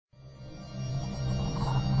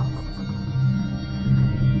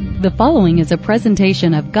The following is a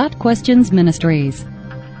presentation of Got Questions Ministries.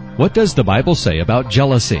 What does the Bible say about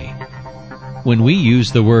jealousy? When we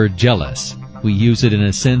use the word jealous, we use it in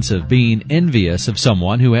a sense of being envious of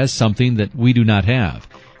someone who has something that we do not have.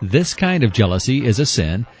 This kind of jealousy is a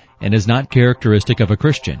sin and is not characteristic of a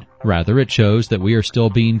Christian. Rather, it shows that we are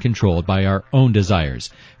still being controlled by our own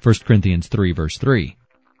desires. 1 Corinthians 3, verse 3.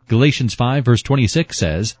 Galatians 5, verse 26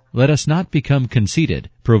 says, "Let us not become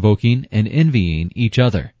conceited, provoking and envying each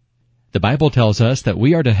other." The Bible tells us that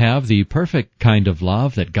we are to have the perfect kind of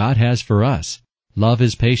love that God has for us. Love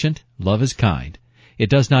is patient, love is kind. It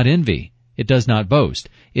does not envy, it does not boast,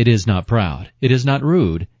 it is not proud, it is not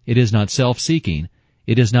rude, it is not self-seeking,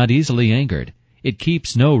 it is not easily angered, it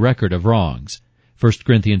keeps no record of wrongs. 1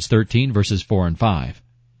 Corinthians 13, verses 4 and 5.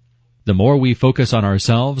 The more we focus on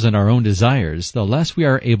ourselves and our own desires, the less we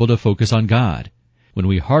are able to focus on God. When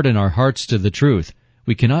we harden our hearts to the truth,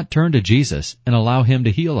 we cannot turn to Jesus and allow Him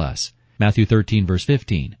to heal us. Matthew 13, verse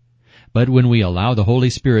 15. But when we allow the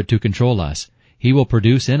Holy Spirit to control us, He will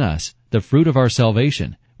produce in us the fruit of our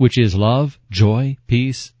salvation, which is love, joy,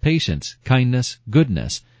 peace, patience, kindness,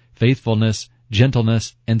 goodness, faithfulness,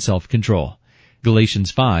 gentleness, and self-control.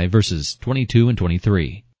 Galatians 5, verses 22 and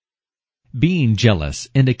 23. Being jealous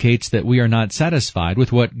indicates that we are not satisfied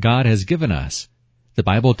with what God has given us. The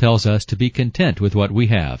Bible tells us to be content with what we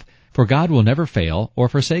have, for God will never fail or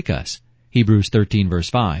forsake us. Hebrews 13,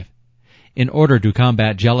 verse 5. In order to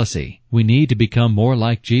combat jealousy, we need to become more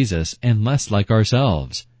like Jesus and less like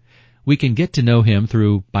ourselves. We can get to know Him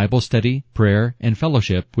through Bible study, prayer, and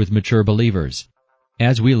fellowship with mature believers.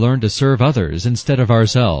 As we learn to serve others instead of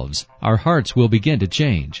ourselves, our hearts will begin to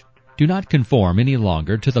change. Do not conform any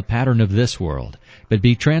longer to the pattern of this world, but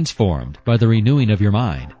be transformed by the renewing of your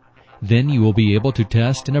mind. Then you will be able to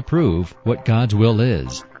test and approve what God's will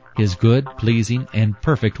is, His good, pleasing, and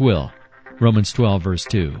perfect will. Romans 12, verse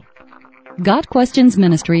 2. Got Questions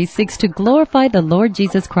Ministry seeks to glorify the Lord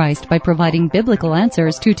Jesus Christ by providing biblical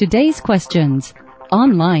answers to today's questions.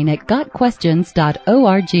 Online at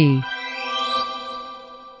gotquestions.org.